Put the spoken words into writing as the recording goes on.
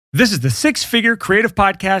This is the Six Figure Creative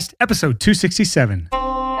Podcast, episode 267.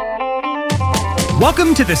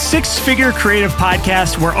 Welcome to the Six Figure Creative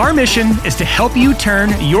Podcast, where our mission is to help you turn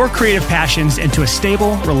your creative passions into a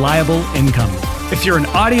stable, reliable income. If you're in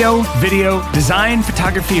audio, video, design,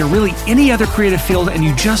 photography, or really any other creative field, and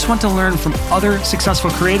you just want to learn from other successful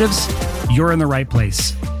creatives, you're in the right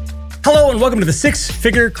place. Hello and welcome to the Six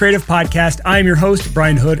Figure Creative Podcast. I'm your host,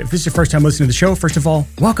 Brian Hood. If this is your first time listening to the show, first of all,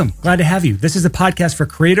 welcome. Glad to have you. This is a podcast for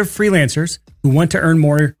creative freelancers who want to earn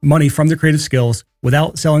more money from their creative skills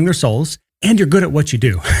without selling their souls, and you're good at what you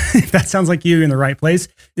do. If that sounds like you're in the right place.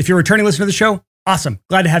 If you're a returning listener to the show, awesome.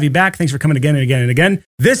 Glad to have you back. Thanks for coming again and again and again.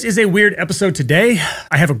 This is a weird episode today.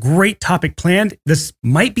 I have a great topic planned. This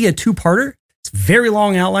might be a two-parter. It's a very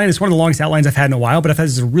long outline. It's one of the longest outlines I've had in a while, but I thought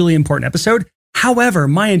this is a really important episode. However,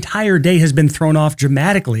 my entire day has been thrown off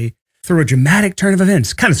dramatically through a dramatic turn of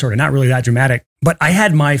events. Kind of, sort of, not really that dramatic. But I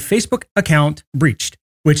had my Facebook account breached,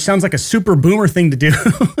 which sounds like a super boomer thing to do.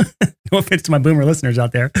 No offense to my boomer listeners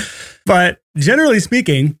out there. But generally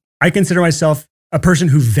speaking, I consider myself a person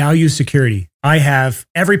who values security. I have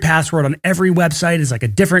every password on every website is like a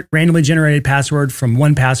different randomly generated password from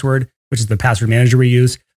 1Password, which is the password manager we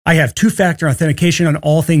use. I have two-factor authentication on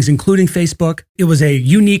all things, including Facebook. It was a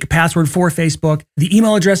unique password for Facebook. The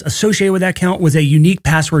email address associated with that account was a unique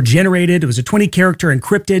password generated. It was a 20-character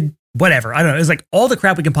encrypted, whatever. I don't know. It was like all the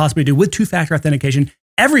crap we can possibly do with two-factor authentication.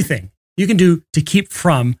 Everything you can do to keep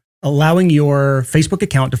from allowing your Facebook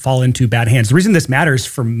account to fall into bad hands. The reason this matters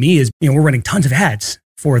for me is, we're running tons of ads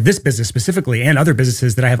for this business specifically and other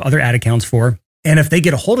businesses that I have other ad accounts for. And if they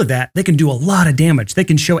get a hold of that, they can do a lot of damage. They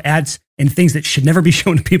can show ads and things that should never be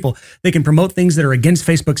shown to people. They can promote things that are against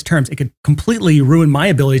Facebook's terms. It could completely ruin my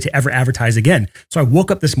ability to ever advertise again. So I woke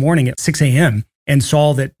up this morning at 6 a.m. and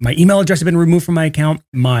saw that my email address had been removed from my account.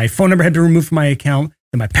 My phone number had been removed from my account.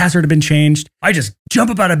 And my password had been changed. I just jump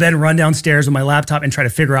up out of bed and run downstairs with my laptop and try to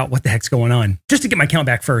figure out what the heck's going on. Just to get my account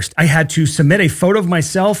back first, I had to submit a photo of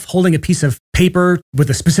myself holding a piece of paper with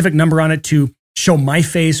a specific number on it to show my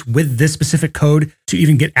face with this specific code to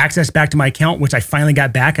even get access back to my account, which I finally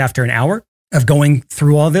got back after an hour of going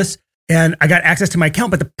through all this. And I got access to my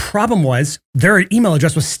account, but the problem was their email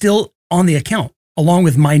address was still on the account, along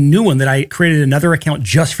with my new one that I created another account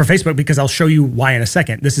just for Facebook, because I'll show you why in a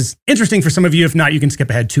second. This is interesting for some of you. If not, you can skip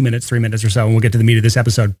ahead 2 minutes, 3 minutes or so, and we'll get to the meat of this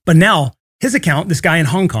episode. But now his account, this guy in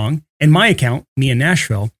Hong Kong, and my account, me in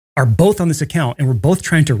Nashville, are both on this account, and we're both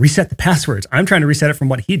trying to reset the passwords. I'm trying to reset it from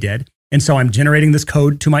what he did. And so I'm generating this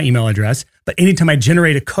code to my email address. But anytime I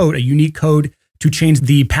generate a code, a unique code to change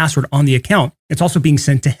the password on the account, it's also being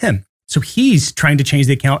sent to him. So he's trying to change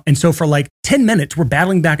the account. And so for like 10 minutes, we're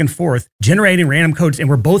battling back and forth, generating random codes. And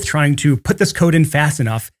we're both trying to put this code in fast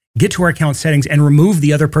enough, get to our account settings, and remove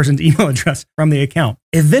the other person's email address from the account.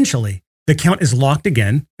 Eventually, the account is locked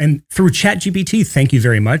again. And through ChatGPT, thank you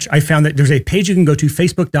very much, I found that there's a page you can go to,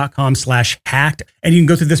 facebook.com/hacked. And you can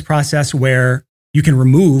go through this process where you can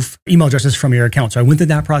remove email addresses from your account. So I went through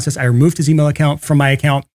that process. I removed his email account from my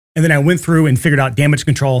account. And then I went through and figured out damage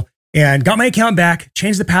control and got my account back,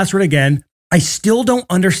 changed the password again. I still don't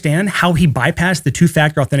understand how he bypassed the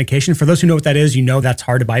two-factor authentication. For those who know what that is, that's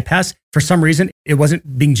hard to bypass. For some reason, it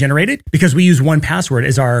wasn't being generated because we use 1Password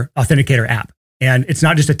as our authenticator app. And it's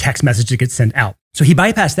not just a text message that gets sent out. So he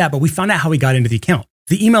bypassed that, but we found out how he got into the account.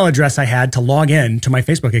 The email address I had to log in to my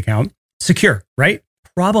Facebook account, secure, right?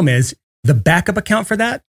 Problem is, the backup account for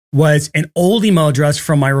that was an old email address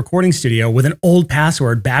from my recording studio with an old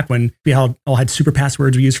password back when we all had super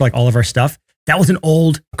passwords we used for like all of our stuff. That was an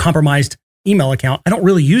old compromised email account. I don't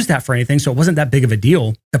really use that for anything, so it wasn't that big of a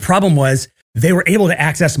deal. The problem was they were able to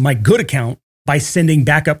access my good account by sending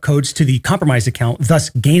backup codes to the compromised account,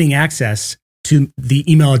 thus gaining access to the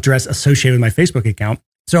email address associated with my Facebook account.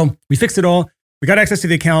 So we fixed it all. We got access to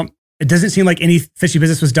the account. It doesn't seem like any fishy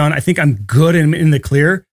business was done. I think I'm good and in the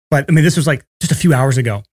clear. But this was like just a few hours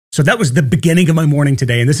ago. So that was the beginning of my morning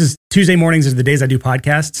today. And this is Tuesday mornings are the days I do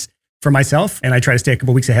podcasts for myself. And I try to stay a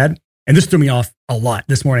couple weeks ahead. And this threw me off a lot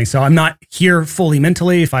this morning. So I'm not here fully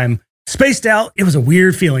mentally. If I'm spaced out, it was a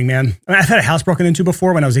weird feeling, man. I've had a house broken into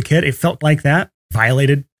before when I was a kid. It felt like that,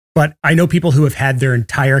 violated. But I know people who have had their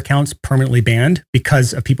entire accounts permanently banned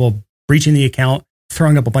because of people breaching the account,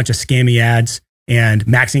 throwing up a bunch of scammy ads and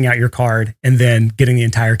maxing out your card and then getting the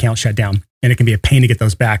entire account shut down. And it can be a pain to get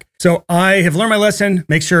those back. So I have learned my lesson.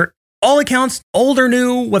 Make sure all accounts, old or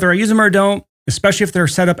new, whether I use them or don't, especially if they're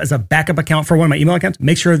set up as a backup account for one of my email accounts,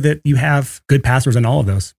 make sure that you have good passwords on all of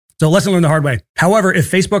those. So lesson learned the hard way. However, if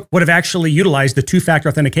Facebook would have actually utilized the two-factor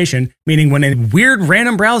authentication, meaning when a weird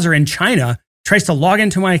random browser in China tries to log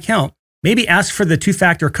into my account, maybe ask for the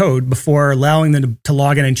 2-factor code before allowing them to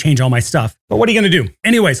log in and change all my stuff. But what are you going to do?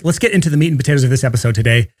 Anyways, let's get into the meat and potatoes of this episode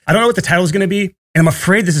today. I don't know what the title is going to be, and I'm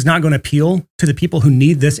afraid this is not going to appeal to the people who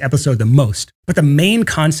need this episode the most. But the main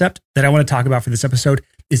concept that I want to talk about for this episode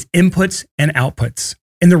is inputs and outputs.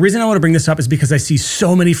 And the reason I want to bring this up is because I see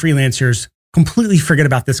so many freelancers completely forget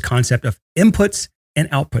about this concept of inputs and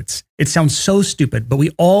outputs. It sounds so stupid, but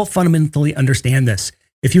we all fundamentally understand this.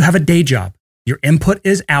 If you have a day job, your input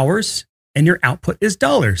is hours and your output is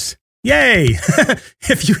dollars. Yay!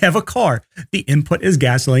 If you have a car, the input is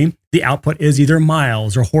gasoline, the output is either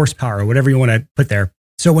miles or horsepower or whatever you want to put there.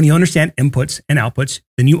 So when you understand inputs and outputs,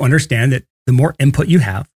 then you understand that the more input you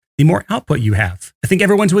have, the more output you have. I think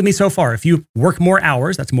everyone's with me so far. If you work more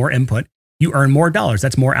hours, that's more input. You earn more dollars,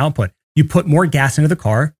 that's more output. You put more gas into the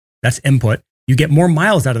car, that's input. You get more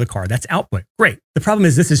miles out of the car, that's output. Great. The problem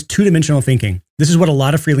is this is two-dimensional thinking. This is what a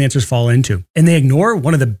lot of freelancers fall into. And they ignore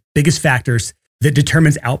one of the biggest factors that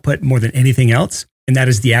determines output more than anything else, and that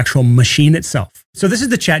is the actual machine itself. So this is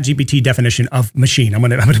the ChatGPT definition of machine. I'm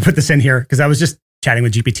gonna put this in here because I was just chatting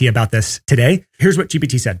with GPT about this today. Here's what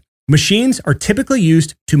GPT said. Machines are typically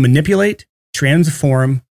used to manipulate,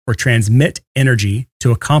 transform, or transmit energy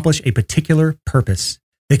to accomplish a particular purpose.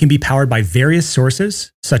 They can be powered by various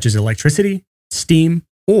sources, such as electricity, steam,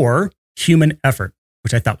 or human effort,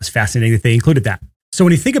 which I thought was fascinating that they included that. So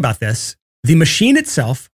when you think about this, the machine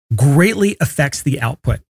itself greatly affects the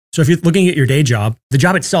output. So if you're looking at your day job, the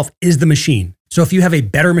job itself is the machine. So if you have a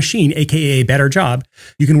better machine, AKA a better job,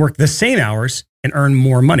 you can work the same hours and earn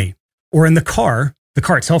more money. Or in the car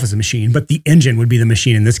itself is a machine, but the engine would be the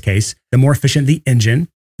machine in this case. The more efficient the engine,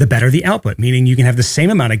 the better the output, meaning you can have the same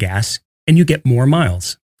amount of gas and you get more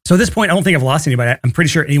miles. So at this point, I don't think I've lost anybody. I'm pretty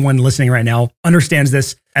sure anyone listening right now understands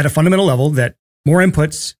this at a fundamental level that more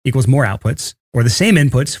inputs equals more outputs, or the same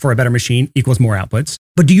inputs for a better machine equals more outputs.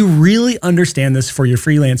 But do you really understand this for your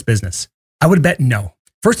freelance business? I would bet no.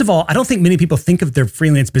 First of all, I don't think many people think of their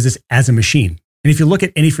freelance business as a machine. And if you look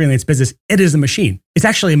at any freelance business, it is a machine. It's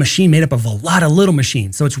actually a machine made up of a lot of little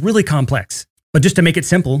machines. So it's really complex. But just to make it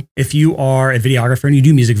simple, if you are a videographer and you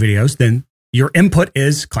do music videos, then your input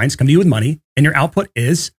is clients come to you with money and your output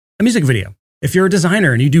is a music video. If you're a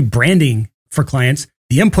designer and you do branding for clients,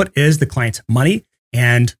 the input is the client's money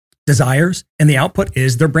and desires, and the output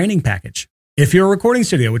is their branding package. If you're a recording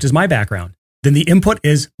studio, which is my background, then the input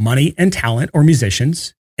is money and talent or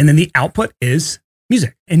musicians, and then the output is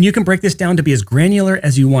music. And you can break this down to be as granular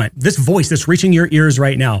as you want. This voice that's reaching your ears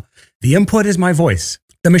right now, the input is my voice.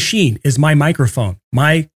 The machine is my microphone,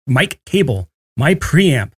 my mic cable, my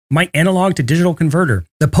preamp, my analog to digital converter,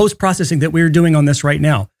 the post-processing that we're doing on this right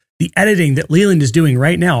now, the editing that Leland is doing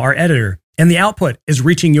right now, our editor, and the output is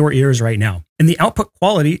reaching your ears right now. And the output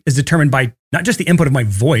quality is determined by not just the input of my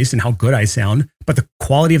voice and how good I sound, but the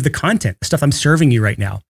quality of the content, the stuff I'm serving you right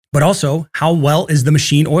now. But also, how well is the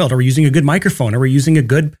machine oiled? Are we using a good microphone? Are we using a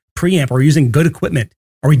good preamp? Are we using good equipment?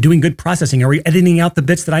 Are we doing good processing? Are we editing out the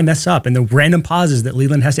bits that I mess up and the random pauses that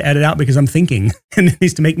Leland has to edit out because I'm thinking and it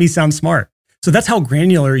needs to make me sound smart? So that's how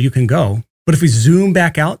granular you can go. But if we zoom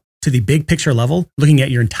back out to the big picture level, looking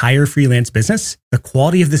at your entire freelance business, the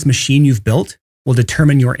quality of this machine you've built will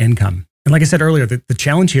determine your income. And like I said earlier, the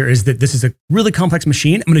challenge here is that this is a really complex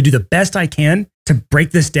machine. I'm going to do the best I can to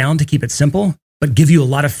break this down to keep it simple, but give you a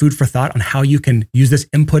lot of food for thought on how you can use this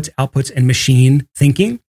inputs, outputs, and machine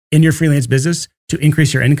thinking in your freelance business to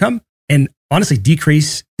increase your income and honestly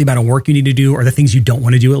decrease the amount of work you need to do or the things you don't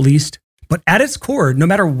want to do at least. But at its core, no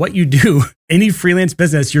matter what you do, any freelance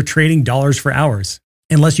business, you're trading dollars for hours.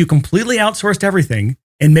 Unless you completely outsourced everything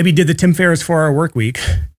and maybe did the Tim Ferriss 4-hour work week,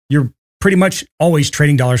 you're pretty much always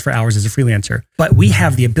trading dollars for hours as a freelancer. But we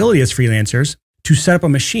have the ability as freelancers to set up a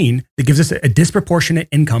machine that gives us a disproportionate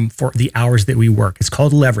income for the hours that we work. It's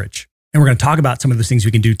called leverage. And we're going to talk about some of those things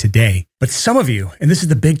we can do today. But some of you, and this is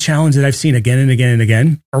the big challenge that I've seen again and again and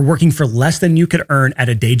again, are working for less than you could earn at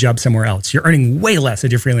a day job somewhere else. You're earning way less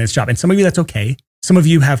at your freelance job. And some of you, that's okay. Some of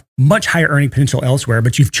you have much higher earning potential elsewhere,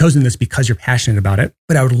 but you've chosen this because you're passionate about it.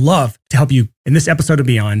 But I would love to help you in this episode and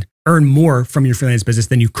beyond earn more from your freelance business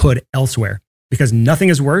than you could elsewhere, because nothing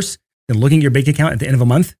is worse than looking at your bank account at the end of a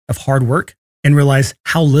month of hard work and realize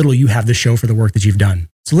how little you have to show for the work that you've done.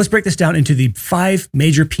 So let's break this down into the 5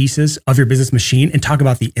 major pieces of your business machine and talk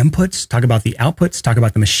about the inputs, talk about the outputs, talk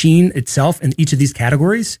about the machine itself in each of these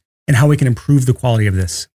categories and how we can improve the quality of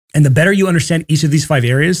this. And the better you understand each of these 5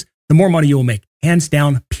 areas, the more money you will make, hands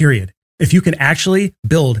down, period. If you can actually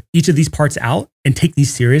build each of these parts out and take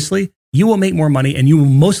these seriously, you will make more money and you will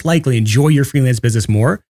most likely enjoy your freelance business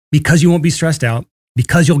more because you won't be stressed out,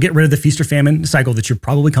 because you'll get rid of the feast or famine cycle that you're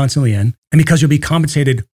probably constantly in, and because you'll be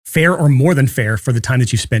compensated fair or more than fair for the time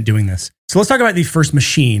that you've spent doing this. So let's talk about the first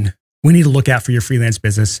machine we need to look at for your freelance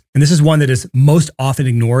business. And this is one that is most often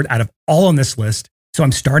ignored out of all on this list. So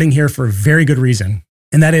I'm starting here for a very good reason.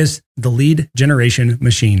 And that is the lead generation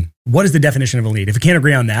machine. What is the definition of a lead? If we can't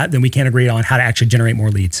agree on that, then we can't agree on how to actually generate more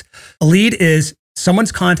leads. A lead is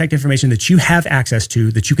someone's contact information that you have access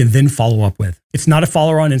to that you can then follow up with. It's not a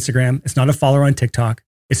follower on Instagram. It's not a follower on TikTok.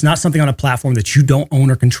 It's not something on a platform that you don't own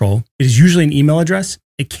or control. It is usually an email address.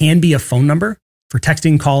 It can be a phone number for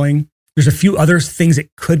texting, calling. There's a few other things it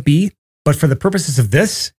could be, but for the purposes of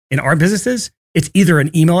this, in our businesses, it's either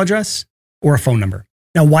an email address or a phone number.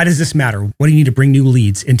 Now, why does this matter? What do you need to bring new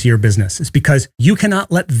leads into your business? It's because you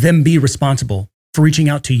cannot let them be responsible for reaching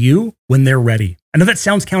out to you when they're ready. I know that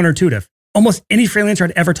sounds counterintuitive. Almost any freelancer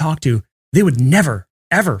I'd ever talked to, they would never,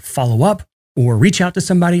 ever follow up or reach out to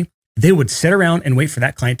somebody. They would sit around and wait for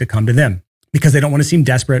that client to come to them because they don't want to seem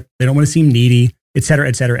desperate. They don't want to seem needy, et cetera,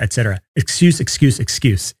 et cetera, et cetera.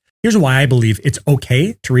 Excuse. Here's why I believe it's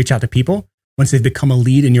okay to reach out to people once they've become a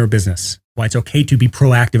lead in your business. Why it's okay to be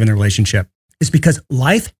proactive in the relationship. It's because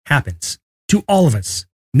life happens to all of us.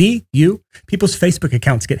 Me, you, people's Facebook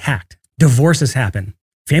accounts get hacked. Divorces happen.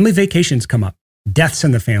 Family vacations come up. Deaths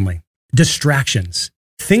in the family. Distractions.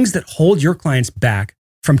 Things that hold your clients back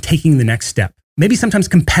from taking the next step. Maybe sometimes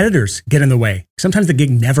competitors get in the way. Sometimes the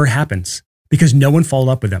gig never happens because no one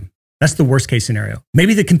followed up with them. That's the worst case scenario.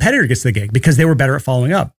 Maybe the competitor gets the gig because they were better at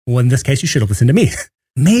following up. Well, in this case, you should have listened to me.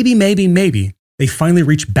 Maybe they finally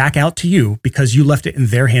reach back out to you because you left it in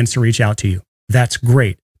their hands to reach out to you. That's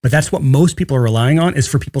great. But that's what most people are relying on, is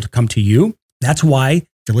for people to come to you. That's why if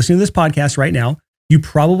you're listening to this podcast right now, you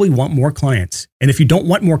probably want more clients. And if you don't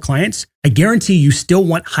want more clients, I guarantee you still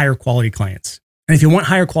want higher quality clients. And if you want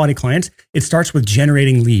higher quality clients, it starts with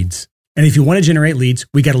generating leads. And if you want to generate leads,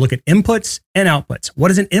 we got to look at inputs and outputs.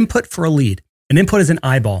 What is an input for a lead? An input is an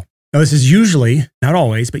eyeball. Now, this is usually, not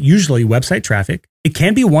always, but usually website traffic. It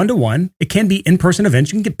can be one-to-one. It can be in-person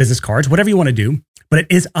events. You can get business cards, whatever you want to do, but it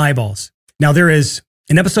is eyeballs. Now, there is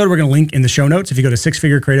an episode we're going to link in the show notes. If you go to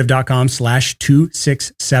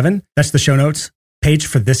sixfigurecreative.com/267, that's the show notes page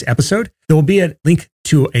for this episode. There will be a link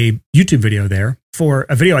to a YouTube video there for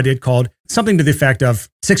a video I did called something to the effect of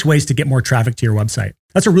 6 ways to get more traffic to your website.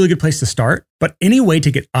 That's a really good place to start. But any way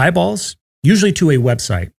to get eyeballs, usually to a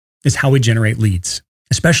website, is how we generate leads,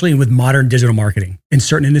 especially with modern digital marketing. In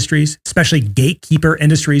certain industries, especially gatekeeper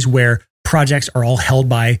industries where projects are all held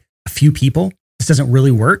by a few people, this doesn't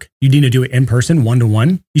really work. You need to do it in person,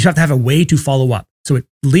 one-to-one. You have to have a way to follow up. So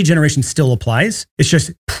lead generation still applies. It's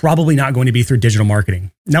just probably not going to be through digital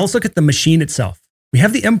marketing. Now let's look at the machine itself. We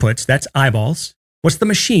have the inputs, that's eyeballs. What's the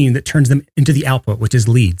machine that turns them into the output, which is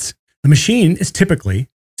leads? The machine is typically,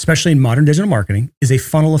 especially in modern digital marketing, is a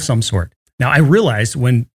funnel of some sort. Now, I realized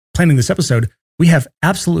when planning this episode, we have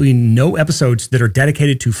absolutely no episodes that are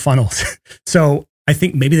dedicated to funnels. So I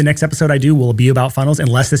think maybe the next episode I do will be about funnels,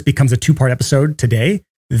 unless this becomes a 2-part episode today.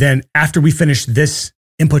 Then after we finish this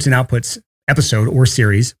inputs and outputs episode or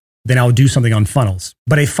series, then I'll do something on funnels.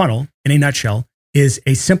 But a funnel, in a nutshell, is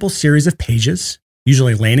a simple series of pages,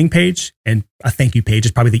 usually a landing page and a thank you page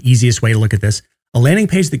is probably the easiest way to look at this. A landing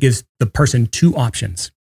page that gives the person 2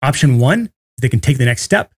 options. Option 1, they can take the next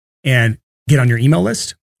step and get on your email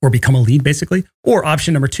list or become a lead, basically. Or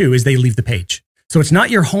option number 2 is they leave the page. So it's not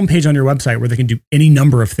your homepage on your website where they can do any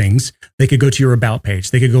number of things. They could go to your about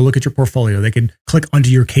page. They could go look at your portfolio. They could click onto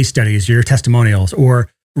your case studies, your testimonials, or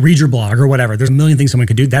read your blog or whatever. There's a million things someone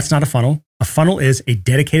could do. That's not a funnel. A funnel is a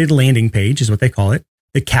dedicated landing page, is what they call it,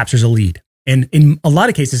 that captures a lead. And in a lot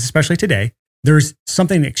of cases, especially today, there's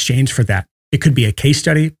something in exchange for that. It could be a case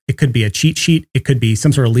study. It could be a cheat sheet. It could be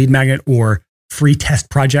some sort of lead magnet or free test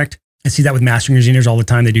project. I see that with mastering engineers all the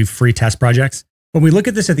time. They do free test projects. When we look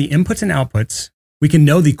at this at the inputs and outputs, we can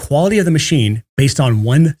know the quality of the machine based on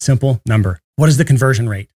one simple number. What is the conversion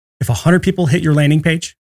rate? If 100 people hit your landing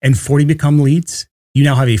page and 40 become leads, you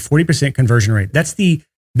now have a 40% conversion rate. That's the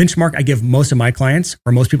benchmark I give most of my clients,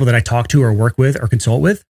 or most people that I talk to or work with or consult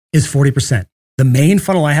with, is 40%. The main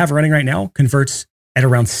funnel I have running right now converts at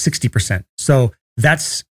around 60%. So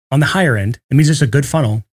that's on the higher end. It means it's a good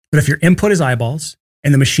funnel. But if your input is eyeballs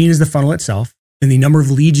and the machine is the funnel itself, then the number of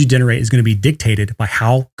leads you generate is going to be dictated by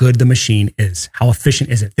how good the machine is. How efficient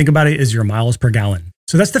is it? Think about it as your miles per gallon.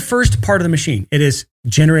 So that's the first part of the machine. It is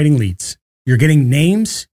generating leads. You're getting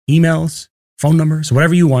names, emails, phone numbers,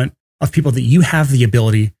 whatever you want, of people that you have the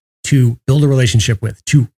ability to build a relationship with,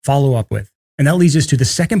 to follow up with. And that leads us to the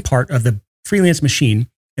second part of the freelance machine,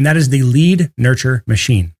 and that is the lead nurture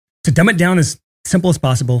machine. To dumb it down as simple as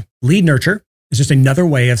possible, lead nurture is just another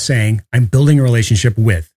way of saying I'm building a relationship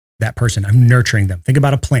with. that person. I'm nurturing them. Think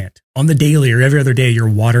about a plant. On the daily or every other day, you're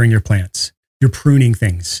watering your plants. You're pruning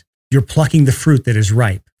things. You're plucking the fruit that is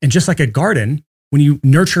ripe. And just like a garden, when you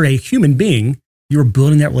nurture a human being, you're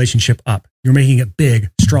building that relationship up. You're making it big,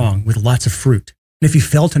 strong, with lots of fruit. And if you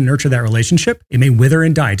fail to nurture that relationship, it may wither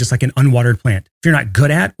and die, just like an unwatered plant. If you're not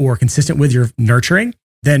good at or consistent with your nurturing,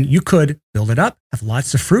 then you could build it up, have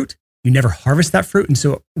lots of fruit. You never harvest that fruit, and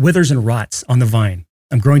so it withers and rots on the vine.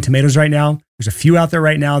 I'm growing tomatoes right now. There's a few out there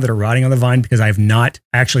right now that are rotting on the vine because I have not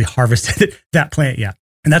actually harvested that plant yet.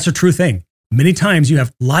 And that's a true thing. Many times you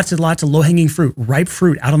have lots and lots of low-hanging fruit, ripe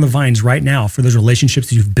fruit out on the vines right now for those relationships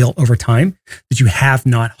that you've built over time that you have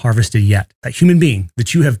not harvested yet. That human being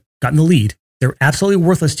that you have gotten the lead, they're absolutely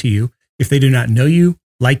worthless to you if they do not know you,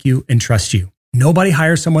 like you, and trust you. Nobody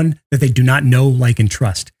hires someone that they do not know, like, and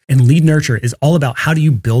trust. And lead nurture is all about how do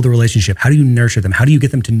you build a relationship? How do you nurture them? How do you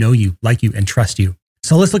get them to know you, like you, and trust you?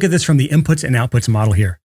 So let's look at this from the inputs and outputs model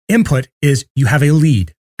here. Input is you have a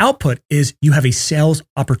lead. Output is you have a sales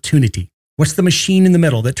opportunity. What's the machine in the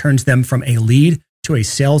middle that turns them from a lead to a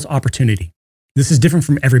sales opportunity? This is different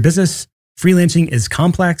from every business. Freelancing is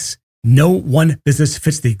complex. No one business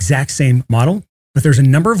fits the exact same model, but there's a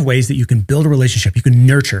number of ways that you can build a relationship. You can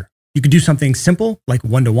nurture. You could do something simple like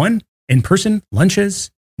one-to-one, in-person, lunches,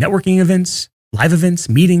 networking events, live events,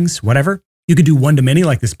 meetings, whatever. You could do one-to-many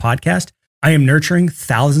like this podcast. I am nurturing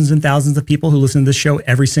thousands and thousands of people who listen to this show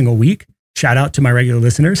every single week. Shout out to my regular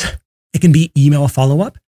listeners. It can be email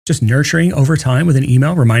follow-up, just nurturing over time with an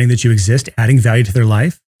email, reminding that you exist, adding value to their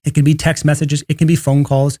life. It can be text messages. It can be phone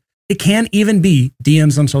calls. It can even be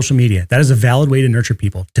DMs on social media. That is a valid way to nurture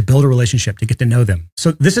people, to build a relationship, to get to know them.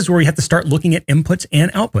 So this is where we have to start looking at inputs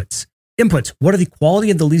and outputs. Inputs, what are the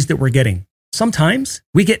quality of the leads that we're getting? Sometimes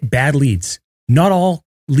we get bad leads. Not all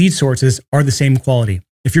lead sources are the same quality.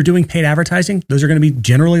 If you're doing paid advertising, those are going to be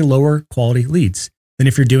generally lower quality leads than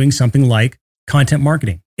if you're doing something like content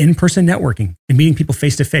marketing, in-person networking, and meeting people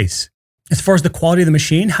face-to-face. As far as the quality of the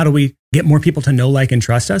machine, how do we get more people to know, like, and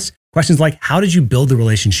trust us? Questions like, how did you build the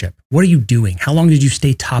relationship? What are you doing? How long did you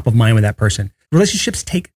stay top of mind with that person? Relationships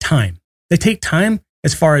take time. They take time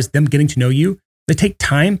as far as them getting to know you. They take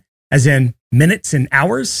time as in minutes and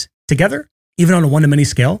hours together, even on a one-to-many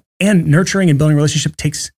scale. And nurturing and building a relationship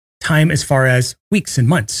takes time as far as weeks and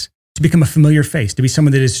months to become a familiar face, to be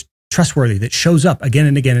someone that is trustworthy, that shows up again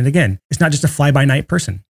and again and again. It's not just a fly-by-night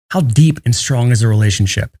person. How deep and strong is a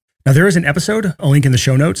relationship? Now, there is an episode, a link in the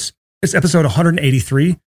show notes. It's episode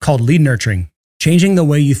 183 called Lead Nurturing, Changing the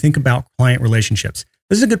Way You Think About Client Relationships.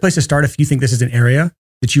 This is a good place to start if you think this is an area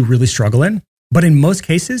that you really struggle in. But in most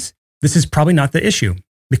cases, this is probably not the issue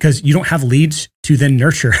because you don't have leads to then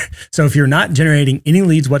nurture. So if you're not generating any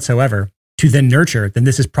leads whatsoever to then nurture, then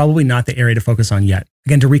this is probably not the area to focus on yet.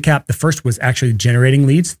 Again, to recap, the first was actually generating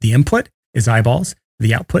leads. The input is eyeballs.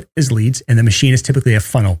 The output is leads. And the machine is typically a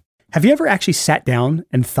funnel. Have you ever actually sat down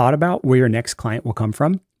and thought about where your next client will come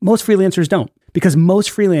from? Most freelancers don't, because most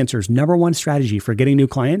freelancers' number one strategy for getting new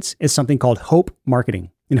clients is something called hope marketing.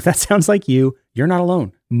 And if that sounds like you, you're not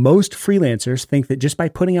alone. Most freelancers think that just by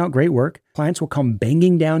putting out great work, clients will come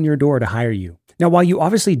banging down your door to hire you. Now, while you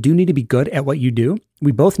obviously do need to be good at what you do,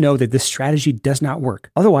 we both know that this strategy does not work.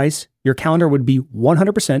 Otherwise, your calendar would be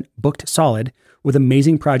 100% booked solid with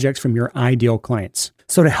amazing projects from your ideal clients.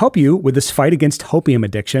 So to help you with this fight against hopium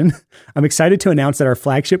addiction, I'm excited to announce that our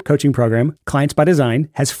flagship coaching program, Clients by Design,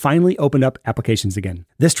 has finally opened up applications again.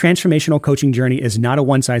 This transformational coaching journey is not a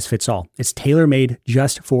one-size-fits-all. It's tailor-made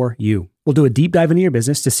just for you. We'll do a deep dive into your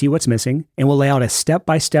business to see what's missing, and we'll lay out a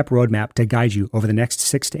step-by-step roadmap to guide you over the next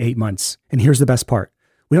 6 to 8 months. And here's the best part.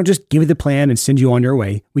 We don't just give you the plan and send you on your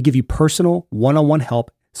way. We give you personal, one-on-one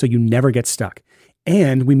help so you never get stuck.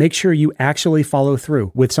 And we make sure you actually follow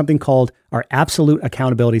through with something called our absolute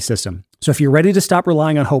accountability system. So if you're ready to stop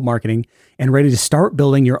relying on hope marketing and ready to start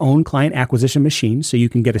building your own client acquisition machine so you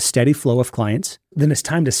can get a steady flow of clients, then it's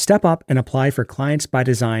time to step up and apply for Clients by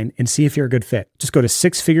Design and see if you're a good fit. Just go to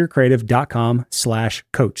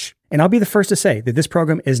sixfigurecreative.com/coach. And I'll be the first to say that this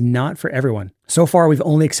program is not for everyone. So far, we've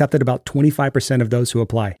only accepted about 25% of those who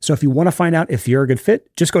apply. So if you want to find out if you're a good fit,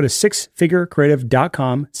 just go to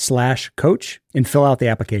sixfigurecreative.com/coach and fill out the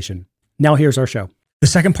application. Now here's our show. The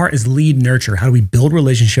second part is lead nurture. How do we build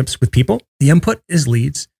relationships with people? The input is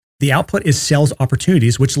leads. The output is sales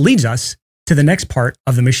opportunities, which leads us to the next part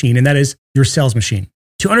of the machine, and that is your sales machine.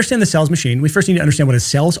 To understand the sales machine, we first need to understand what a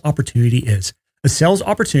sales opportunity is. A sales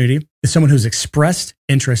opportunity is someone who's expressed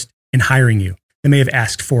interest in hiring you. They may have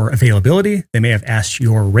asked for availability. They may have asked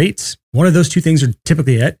your rates. One of those two things are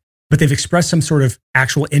typically it, but they've expressed some sort of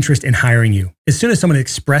actual interest in hiring you. As soon as someone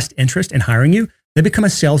expressed interest in hiring you, they become a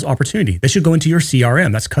sales opportunity. They should go into your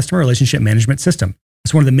CRM. That's Customer Relationship Management System.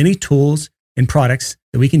 It's one of the many tools and products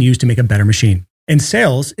that we can use to make a better machine. And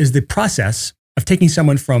sales is the process of taking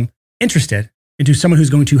someone from interested into someone who's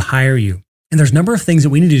going to hire you. And there's a number of things that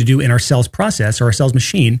we need to do in our sales process or our sales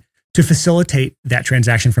machine to facilitate that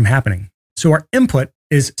transaction from happening. So our input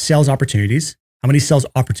is sales opportunities. How many sales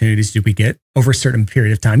opportunities do we get over a certain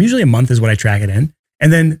period of time? Usually a month is what I track it in.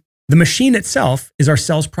 And then the machine itself is our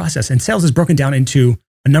sales process. And sales is broken down into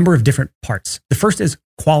a number of different parts. The first is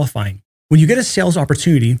qualifying. When you get a sales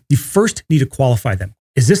opportunity, you first need to qualify them.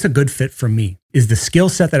 Is this a good fit for me? Is the skill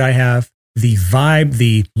set that I have, the vibe,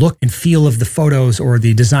 the look and feel of the photos or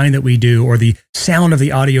the design that we do or the sound of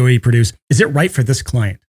the audio we produce, is it right for this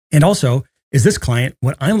client? And also, is this client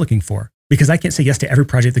what I'm looking for? Because I can't say yes to every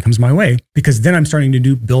project that comes my way because then I'm starting to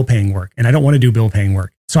do bill paying work and I don't want to do bill paying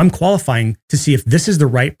work. So I'm qualifying to see if this is the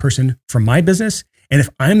right person for my business and if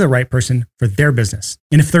I'm the right person for their business.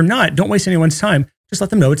 And if they're not, don't waste anyone's time. Just let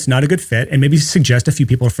them know it's not a good fit and maybe suggest a few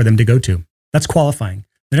people for them to go to. That's qualifying.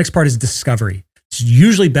 The next part is discovery. It's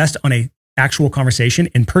usually best on a actual conversation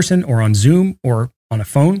in person or on Zoom or on a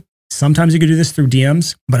phone. Sometimes you can do this through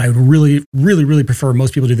DMs, but I would really prefer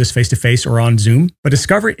most people do this face-to-face or on Zoom. But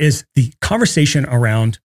discovery is the conversation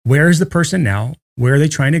around where is the person now, where are they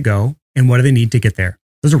trying to go, and what do they need to get there?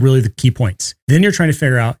 Those are really the key points. Then you're trying to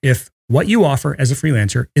figure out if what you offer as a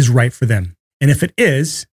freelancer is right for them. And if it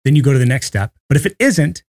is, then you go to the next step. But if it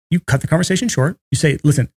isn't, you cut the conversation short. You say,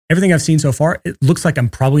 listen, everything I've seen so far, it looks like I'm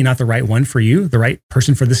probably not the right one for you, the right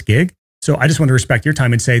person for this gig. So I just want to respect your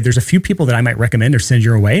time and say, there's a few people that I might recommend or send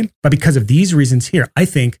your way. But because of these reasons here, I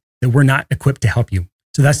think that we're not equipped to help you.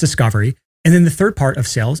 So that's discovery. And then the third part of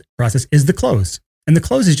sales process is the close. And the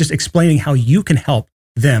close is just explaining how you can help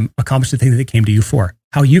them accomplish the thing that they came to you for,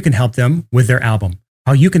 how you can help them with their album,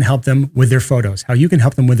 how you can help them with their photos, how you can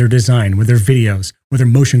help them with their design, with their videos, with their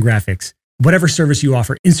motion graphics, whatever service you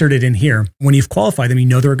offer, insert it in here. When you've qualified them, you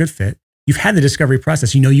know they're a good fit. You've had the discovery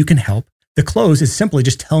process, you know you can help. The close is simply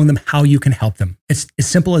just telling them how you can help them. It's as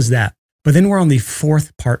simple as that. But then we're on the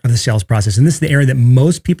fourth part of the sales process. And this is the area that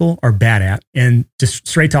most people are bad at. And just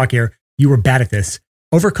straight talk here, you were bad at this.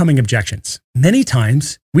 Overcoming objections. Many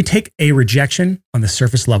times we take a rejection on the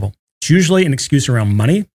surface level. It's usually an excuse around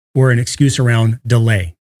money or an excuse around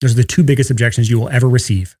delay. Those are the two biggest objections you will ever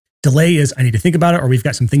receive. Delay is I need to think about it, or we've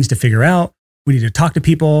got some things to figure out. We need to talk to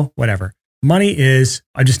people, whatever. Money is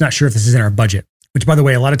I'm just not sure if this is in our budget. Which, by the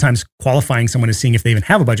way, a lot of times qualifying someone is seeing if they even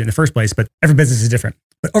have a budget in the first place, but every business is different.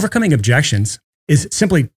 But overcoming objections is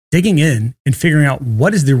simply digging in and figuring out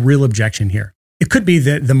what is the real objection here. It could be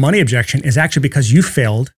that the money objection is actually because you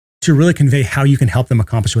failed to really convey how you can help them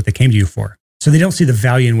accomplish what they came to you for. So they don't see the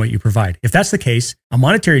value in what you provide. If that's the case, a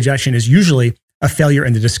monetary objection is usually a failure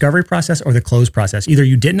in the discovery process or the close process. Either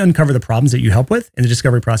you didn't uncover the problems that you help with in the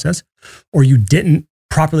discovery process, or you didn't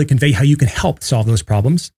properly convey how you can help solve those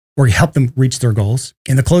problems, or help them reach their goals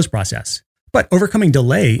in the close process. But overcoming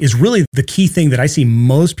delay is really the key thing that I see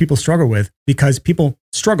most people struggle with because people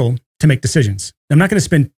struggle to make decisions. I'm not going to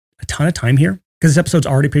spend a ton of time here because this episode's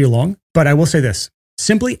already pretty long, but I will say this.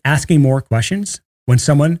 Simply asking more questions when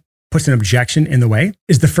someone puts an objection in the way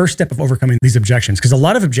is the first step of overcoming these objections because a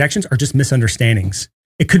lot of objections are just misunderstandings.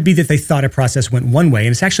 It could be that they thought a process went one way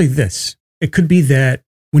and it's actually this. It could be that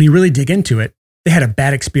when you really dig into it, they had a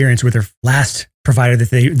bad experience with their last provider that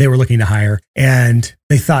they were looking to hire. And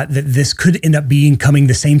they thought that this could end up becoming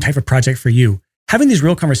the same type of project for you. Having these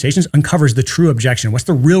real conversations uncovers the true objection. What's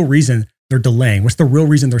the real reason they're delaying? What's the real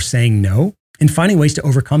reason they're saying no? And finding ways to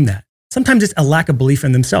overcome that. Sometimes it's a lack of belief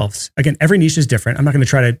in themselves. Again, every niche is different. I'm not going to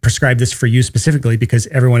try to prescribe this for you specifically because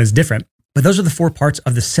everyone is different. But those are the four parts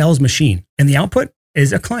of the sales machine. And the output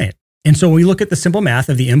is a client. And so when we look at the simple math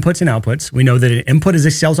of the inputs and outputs, we know that an input is a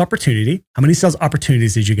sales opportunity. How many sales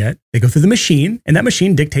opportunities did you get? They go through the machine, and that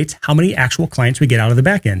machine dictates how many actual clients we get out of the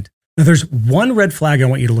back end. Now, there's one red flag I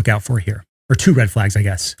want you to look out for here, or two red flags, I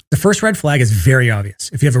guess. The first red flag is very obvious.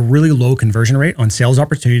 If you have a really low conversion rate on sales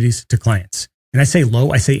opportunities to clients, and I say low,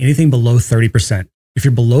 I say anything below 30%. If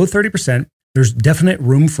you're below 30%, there's definite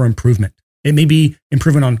room for improvement. It may be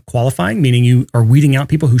improvement on qualifying, meaning you are weeding out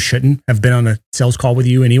people who shouldn't have been on a sales call with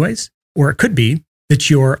you anyways. Or it could be that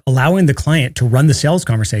you're allowing the client to run the sales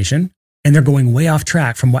conversation and they're going way off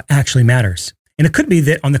track from what actually matters. And it could be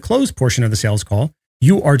that on the close portion of the sales call,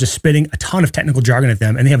 you are just spitting a ton of technical jargon at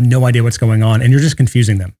them and they have no idea what's going on and you're just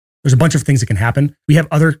confusing them. There's a bunch of things that can happen. We have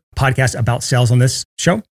other podcasts about sales on this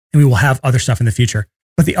show and we will have other stuff in the future.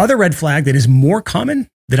 But the other red flag that is more common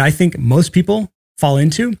that I think most people fall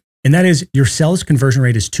into And that is your sales conversion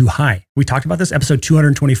rate is too high. We talked about this episode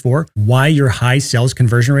 224, why your high sales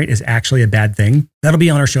conversion rate is actually a bad thing. That'll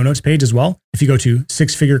be on our show notes page as well. If you go to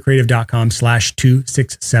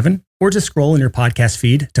sixfigurecreative.com/267, or just scroll in your podcast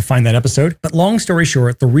feed to find that episode. But long story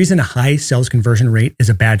short, the reason a high sales conversion rate is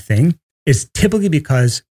a bad thing is typically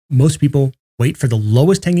because most people wait for the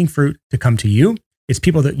lowest hanging fruit to come to you. It's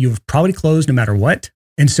people that you've probably closed no matter what.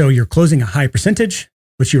 And so you're closing a high percentage,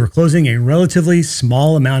 but you are closing a relatively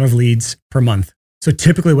small amount of leads per month. So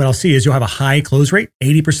typically what I'll see is you'll have a high close rate,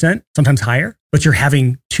 80%, sometimes higher, but you're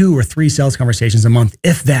having 2 or 3 sales conversations a month,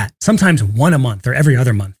 if that, sometimes 1 a month or every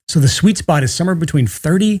other month. So the sweet spot is somewhere between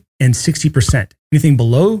 30 and 60%. Anything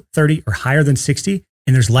below 30 or higher than 60,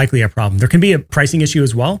 and there's likely a problem. There can be a pricing issue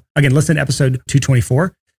as well. Again, listen to episode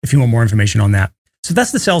 224 if you want more information on that. So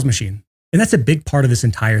that's the sales machine. And that's a big part of this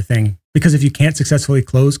entire thing, because if you can't successfully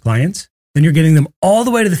close clients, then you're getting them all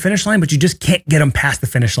the way to the finish line, but you just can't get them past the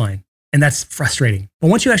finish line. And that's frustrating. But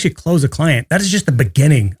once you actually close a client, that is just the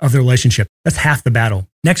beginning of the relationship. That's half the battle.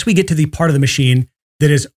 Next, we get to the part of the machine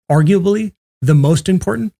that is arguably the most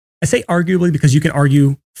important. I say arguably because you can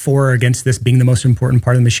argue for or against this being the most important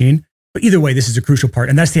part of the machine. But either way, this is a crucial part,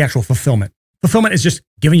 and that's the actual fulfillment. Fulfillment is just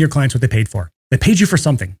giving your clients what they paid for. They paid you for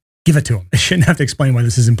something. Give it to them. I shouldn't have to explain why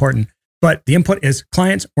this is important. But the input is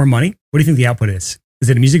clients or money. What do you think the output is? Is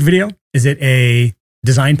it a music video? Is it a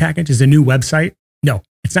design package? Is it a new website? No,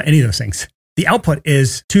 it's not any of those things. The output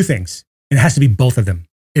is 2 things, and it has to be both of them.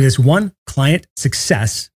 It is 1, client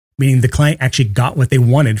success, meaning the client actually got what they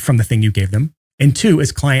wanted from the thing you gave them. And 2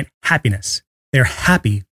 is client happiness. They're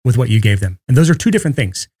happy with what you gave them. And those are 2 different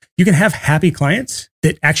things. You can have happy clients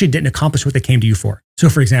that actually didn't accomplish what they came to you for. So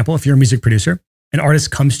for example, if you're a music producer, an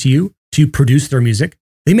artist comes to you to produce their music,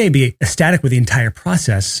 they may be ecstatic with the entire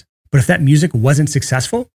process, but if that music wasn't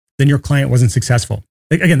successful, then your client wasn't successful.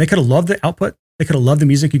 Again, they could have loved the output. They could have loved the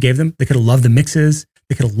music you gave them. They could have loved the mixes.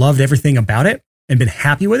 They could have loved everything about it and been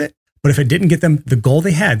happy with it. But if it didn't get them the goal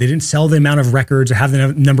they had, they didn't sell the amount of records or have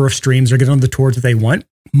the number of streams or get on the tours that they want,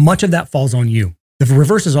 much of that falls on you. The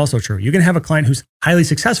reverse is also true. You can have a client who's highly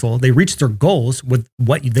successful. They reached their goals with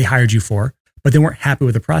what they hired you for, but they weren't happy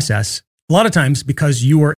with the process. A lot of times because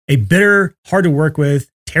you were a bitter, hard to work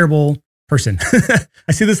with, terrible person.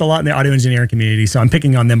 I see this a lot in the audio engineering community, so I'm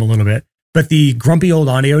picking on them a little bit. But the grumpy old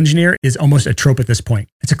audio engineer is almost a trope at this point.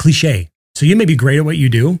 It's a cliche. So you may be great at what you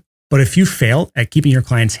do, but if you fail at keeping your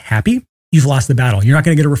clients happy, you've lost the battle. You're not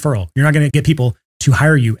going to get a referral. You're not going to get people to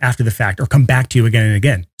hire you after the fact or come back to you again and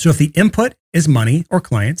again. So if the input is money or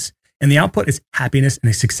clients and the output is happiness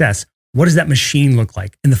and success, what does that machine look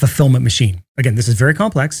like in the fulfillment machine? Again, this is very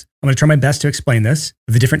complex. I'm going to try my best to explain this,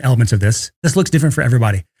 the different elements of this. This looks different for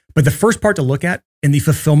everybody. But the first part to look at in the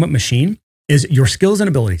fulfillment machine is your skills and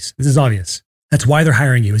abilities. This is obvious. That's why they're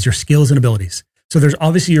hiring you, is your skills and abilities. So there's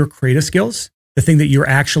obviously your creative skills, the thing that you're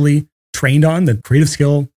actually trained on, the creative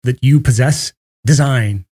skill that you possess,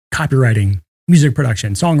 design, copywriting, music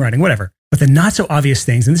production, songwriting, whatever. But the not so obvious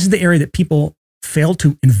things, and this is the area that people fail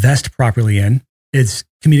to invest properly in, is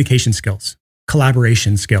communication skills,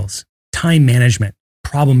 collaboration skills, time management,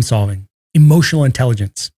 problem solving, emotional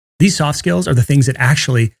intelligence. These soft skills are the things that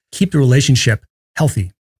actually keep the relationship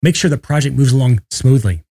healthy. Make sure the project moves along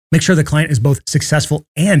smoothly. Make sure the client is both successful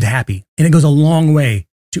and happy. And it goes a long way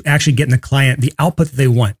to actually getting the client the output that they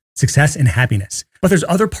want, success and happiness. But there's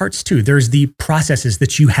other parts too. There's the processes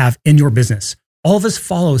that you have in your business. All of us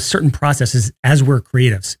follow certain processes as we're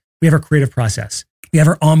creatives. We have our creative process. We have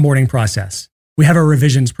our onboarding process. We have our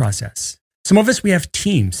revisions process. Some of us, we have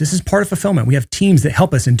teams. This is part of fulfillment. We have teams that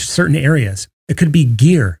help us in certain areas. It could be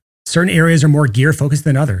gear. Certain areas are more gear focused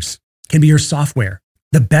than others. It can be your software.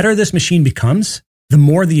 The better this machine becomes, the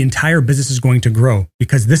more the entire business is going to grow,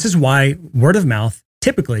 because this is why word of mouth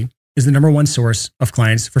typically is the number 1 source of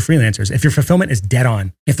clients for freelancers. If your fulfillment is dead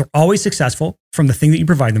on, if they're always successful from the thing that you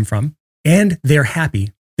provide them from, and they're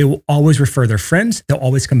happy, they will always refer their friends. They'll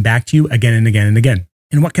always come back to you again and again and again.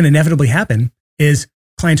 And what can inevitably happen is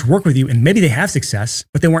clients work with you and maybe they have success,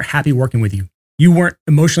 but they weren't happy working with you. You weren't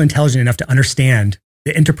emotionally intelligent enough to understand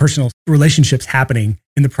the interpersonal relationships happening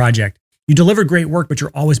in the project. You delivered great work, but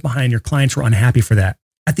you're always behind. Your clients were unhappy for that.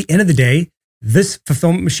 At the end of the day, this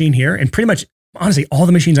fulfillment machine here, and pretty much, honestly, all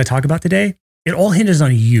the machines I talk about today, it all hinges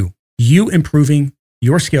on you improving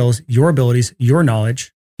your skills, your abilities, your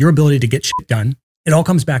knowledge, your ability to get shit done. It all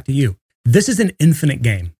comes back to you. This is an infinite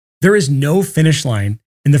game. There is no finish line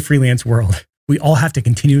in the freelance world. We all have to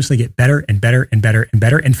continuously get better and better and better and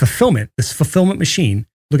better. And fulfillment, this fulfillment machine,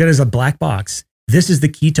 look at it as a black box. This is the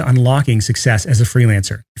key to unlocking success as a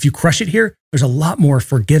freelancer. If you crush it here, there's a lot more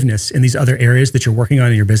forgiveness in these other areas that you're working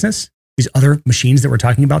on in your business. these other machines that we're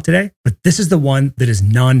talking about today, but this is the one that is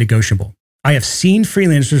non-negotiable. I have seen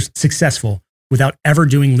freelancers successful without ever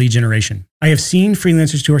doing lead generation. I have seen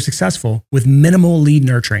freelancers who are successful with minimal lead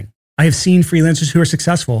nurturing. I have seen freelancers who are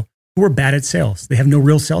successful who are bad at sales. They have no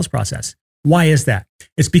real sales process. Why is that?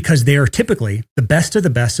 It's because they are typically the best of the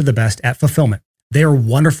best of the best at fulfillment. They are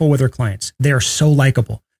wonderful with their clients. They are so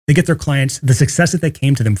likable. They get their clients the success that they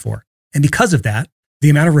came to them for. And because of that,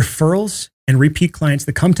 the amount of referrals and repeat clients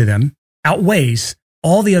that come to them outweighs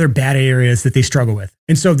all the other bad areas that they struggle with.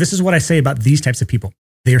 And so this is what I say about these types of people.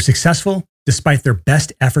 They are successful despite their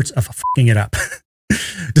best efforts of fucking it up.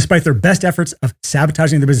 Despite their best efforts of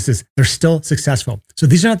sabotaging their businesses, they're still successful. So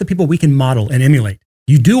these are not the people we can model and emulate.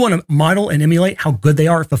 You do want to model and emulate how good they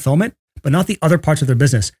are at fulfillment, but not the other parts of their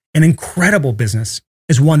business. An incredible business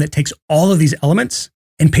is one that takes all of these elements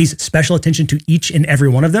and pays special attention to each and every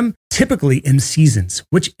one of them, typically in seasons.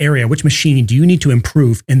 Which area, which machine do you need to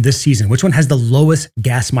improve in this season? Which one has the lowest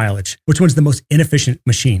gas mileage? Which one's the most inefficient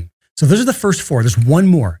machine? So those are the first four. There's one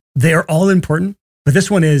more. They are all important, but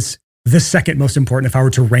this one is the second most important if I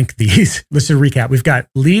were to rank these. Let's just recap. We've got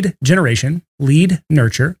lead generation, lead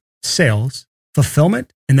nurture, sales,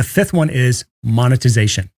 fulfillment, and the fifth one is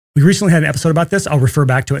monetization. We recently had an episode about this. I'll refer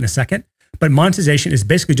back to it in a second. But monetization is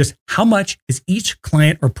basically just how much is each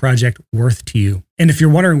client or project worth to you? And if you're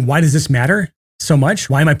wondering, why does this matter so much?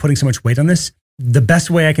 Why am I putting so much weight on this? The best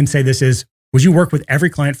way I can say this is, would you work with every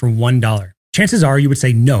client for $1? Chances are you would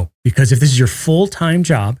say no, because if this is your full-time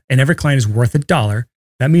job and every client is worth $1,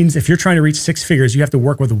 that means if you're trying to reach six figures, you have to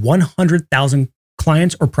work with 100,000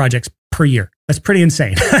 clients or projects per year. That's pretty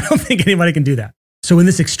insane. I don't think anybody can do that. So in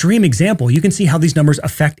this extreme example, you can see how these numbers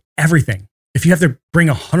affect everything. If you have to bring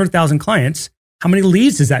 100,000 clients, how many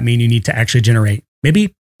leads does that mean you need to actually generate?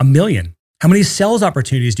 Maybe 1 million. How many sales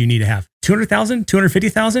opportunities do you need to have? 200,000,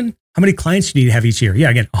 250,000? How many clients do you need to have each year? Yeah,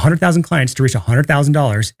 again, 100,000 clients to reach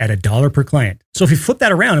 $100,000 at $1 per client. So if you flip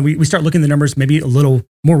that around and we start looking at the numbers maybe a little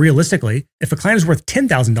more realistically, if a client is worth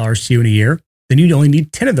 $10,000 to you in a year, then you only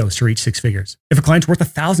need 10 of those to reach six figures. If a client's worth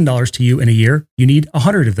 $1,000 to you in a year, you need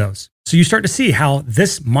 100 of those. So you start to see how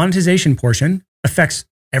this monetization portion affects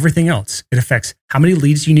everything else. It affects how many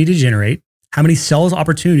leads you need to generate, how many sales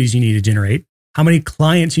opportunities you need to generate, how many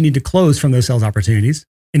clients you need to close from those sales opportunities,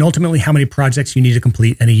 and ultimately how many projects you need to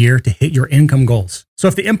complete in a year to hit your income goals. So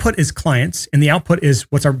if the input is clients and the output is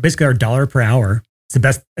what's basically our dollar per hour, it's the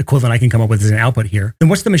best equivalent I can come up with as an output here, then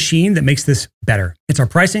what's the machine that makes this better? It's our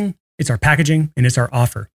pricing, it's our packaging, and it's our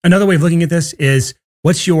offer. Another way of looking at this is,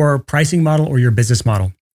 what's your pricing model or your business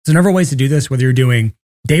model? There's a number of ways to do this, whether you're doing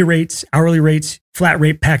day rates, hourly rates, flat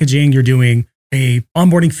rate packaging, you're doing a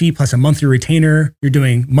onboarding fee plus a monthly retainer, you're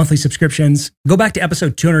doing monthly subscriptions. Go back to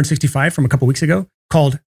episode 265 from a couple weeks ago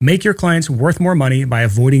called Make Your Clients Worth More Money by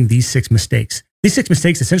Avoiding These 6 Mistakes. These 6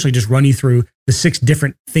 mistakes essentially just run you through the 6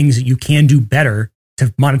 different things that you can do better to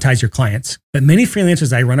monetize your clients. But many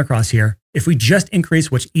freelancers I run across here, if we just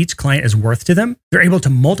increase what each client is worth to them, they're able to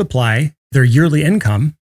multiply their yearly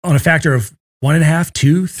income on a factor of 1.5,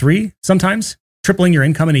 2, 3, sometimes tripling your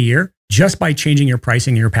income in a year just by changing your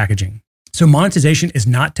pricing and your packaging. So monetization is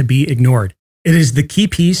not to be ignored. It is the key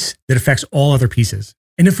piece that affects all other pieces.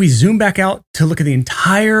 And if we zoom back out to look at the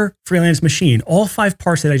entire freelance machine, all 5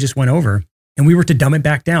 parts that I just went over, and we were to dumb it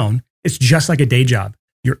back down, it's just like a day job.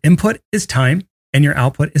 Your input is time and your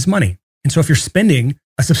output is money. And so if you're spending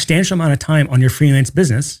a substantial amount of time on your freelance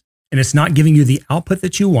business and it's not giving you the output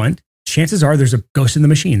that you want, chances are there's a ghost in the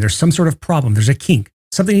machine. There's some sort of problem. There's a kink.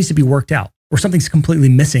 Something needs to be worked out, or something's completely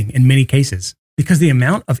missing in many cases, because the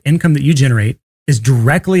amount of income that you generate is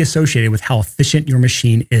directly associated with how efficient your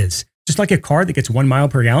machine is. Just like a car that gets 1 mile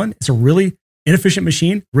per gallon, it's a really inefficient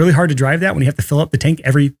machine, really hard to drive that when you have to fill up the tank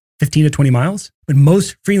every 15 to 20 miles. But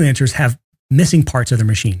most freelancers have missing parts of their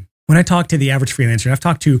machine. When I talk to the average freelancer, and I've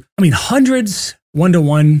talked to, hundreds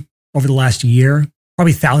one-to-one over the last year,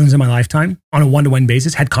 probably thousands in my lifetime on a one-to-one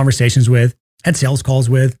basis, had conversations with, had sales calls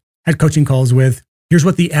with, had coaching calls with. Here's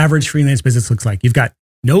what the average freelance business looks like. You've got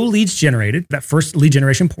no leads generated. That first lead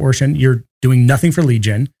generation portion, you're doing nothing for lead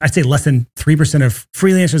gen. I'd say less than 3% of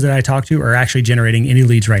freelancers that I talk to are actually generating any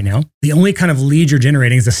leads right now. The only kind of lead you're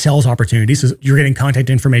generating is a sales opportunity. So you're getting contact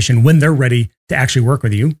information when they're ready to actually work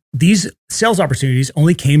with you. These sales opportunities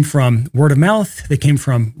only came from word of mouth. They came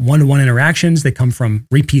from one-to-one interactions. They come from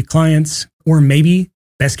repeat clients, or maybe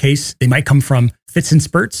best case, they might come from fits and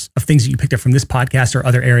spurts of things that you picked up from this podcast or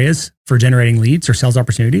other areas for generating leads or sales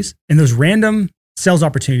opportunities. And those random sales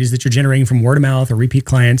opportunities that you're generating from word of mouth or repeat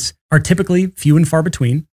clients are typically few and far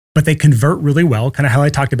between, but they convert really well. Kind of how I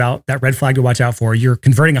talked about that red flag to watch out for. You're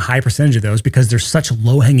converting a high percentage of those because there's such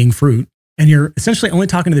low hanging fruit. And you're essentially only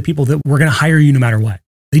talking to the people that were going to hire you no matter what.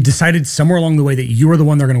 They decided somewhere along the way that you are the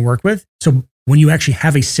one they're going to work with. So when you actually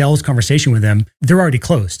have a sales conversation with them, they're already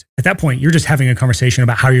closed. At that point, you're just having a conversation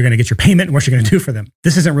about how you're going to get your payment and what you're going to do for them.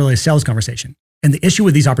 This isn't really a sales conversation. And the issue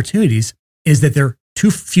with these opportunities is that they're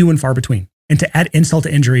too few and far between. And to add insult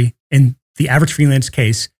to injury, in the average freelance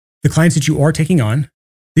case, the clients that you are taking on,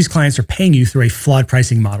 these clients are paying you through a flawed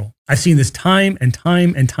pricing model. I've seen this time and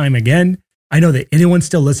time and time again. I know that anyone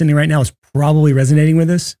still listening right now is probably resonating with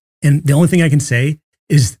this. And the only thing I can say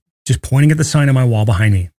is just pointing at the sign on my wall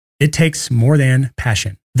behind me. It takes more than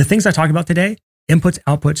passion. The things I talk about today, inputs,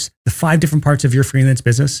 outputs, the 5 different parts of your freelance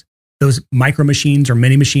business, those micro machines or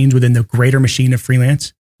mini machines within the greater machine of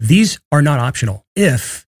freelance, these are not optional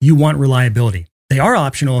if you want reliability. They are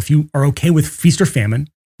optional if you are okay with feast or famine.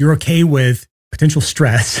 You're okay with potential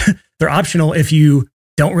stress. They're optional if you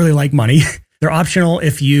don't really like money. They're optional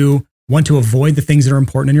if you want to avoid the things that are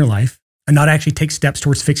important in your life and not actually take steps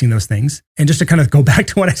towards fixing those things. And just to kind of go back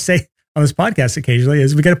to what I say on this podcast occasionally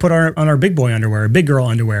is we got to put on our big boy underwear, big girl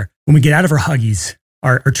underwear when we get out of our Huggies,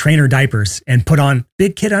 our trainer diapers, and put on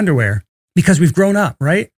big kid underwear because we've grown up,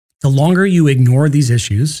 right? The longer you ignore these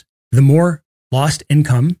issues, the more lost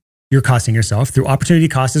income you're costing yourself. Through opportunity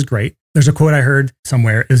cost is great. There's a quote I heard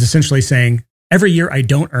somewhere. It was essentially saying, every year I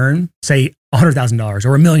don't earn, say, $100,000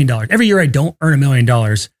 or $1 million. Every year I don't earn $1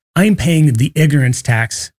 million, I'm paying the ignorance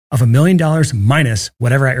tax of $1 million minus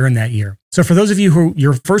whatever I earned that year. So for those of you who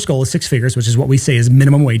your first goal is 6 figures, which is what we say is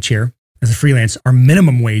minimum wage here as a freelance, our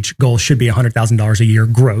minimum wage goal should be $100,000 a year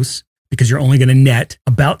gross, because you're only going to net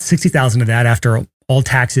about $60,000 of that after all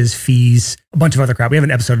taxes, fees, a bunch of other crap. We have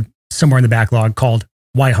an episode somewhere in the backlog called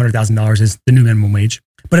Why $100,000 is the New Minimum Wage.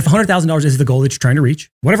 But if $100,000 is the goal that you're trying to reach,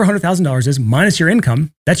 whatever $100,000 is minus your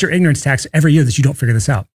income, that's your ignorance tax every year that you don't figure this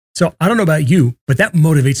out. So I don't know about you, but that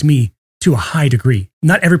motivates me to a high degree.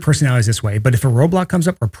 Not every personality is this way, but if a roadblock comes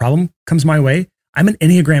up or problem comes my way, I'm an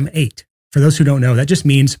Enneagram 8. For those who don't know, that just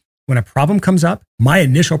means when a problem comes up, my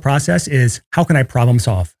initial process is, how can I problem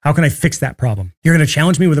solve? How can I fix that problem? You're going to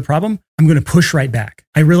challenge me with a problem, I'm going to push right back.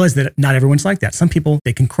 I realize that not everyone's like that. Some people,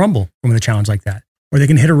 they can crumble from a challenge like that, or they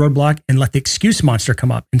can hit a roadblock and let the excuse monster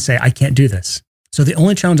come up and say, I can't do this. So the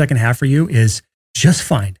only challenge I can have for you is just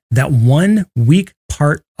find that one weak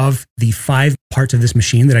part of the 5 parts of this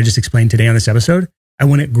machine that I just explained today on this episode. I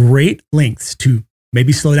went at great lengths to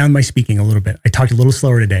maybe slow down my speaking a little bit. I talked a little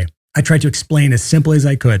slower today. I tried to explain as simply as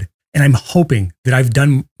I could. And I'm hoping that I've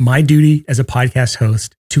done my duty as a podcast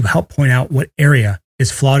host to help point out what area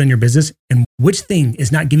is flawed in your business and which thing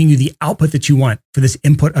is not giving you the output that you want for this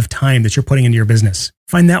input of time that you're putting into your business.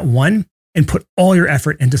 Find that one and put all your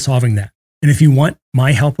effort into solving that. And if you want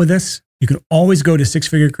my help with this, you can always go to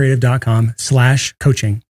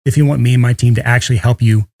sixfigurecreative.com/coaching if you want me and my team to actually help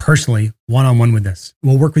you personally one-on-one with this.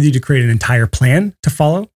 We'll work with you to create an entire plan to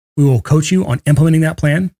follow. We will coach you on implementing that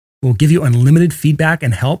plan. We'll give you unlimited feedback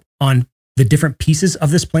and help on the different pieces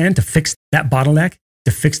of this plan to fix that bottleneck,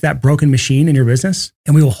 to fix that broken machine in your business.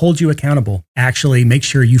 And we will hold you accountable. Actually, make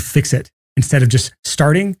sure you fix it instead of just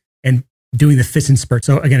starting and doing the fits and spurts.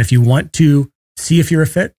 So again, if you want to see if you're a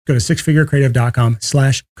fit, go to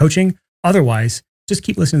sixfigurecreative.com/coaching. Otherwise, just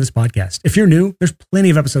keep listening to this podcast. If you're new, there's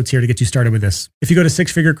plenty of episodes here to get you started with this. If you go to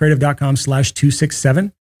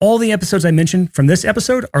sixfigurecreative.com/267, all the episodes I mentioned from this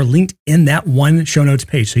episode are linked in that one show notes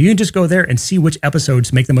page. So you can just go there and see which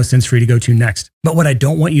episodes make the most sense for you to go to next. But what I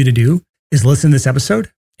don't want you to do is listen to this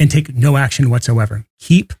episode and take no action whatsoever.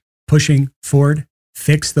 Keep pushing forward,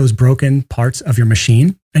 fix those broken parts of your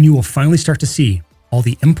machine, and you will finally start to see all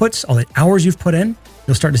the inputs, all the hours you've put in.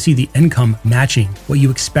 You'll start to see the income matching what you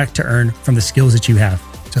expect to earn from the skills that you have.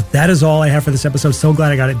 So that is all I have for this episode. So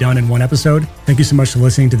glad I got it done in one episode. Thank you so much for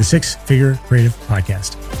listening to the Six Figure Creative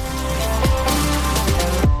Podcast.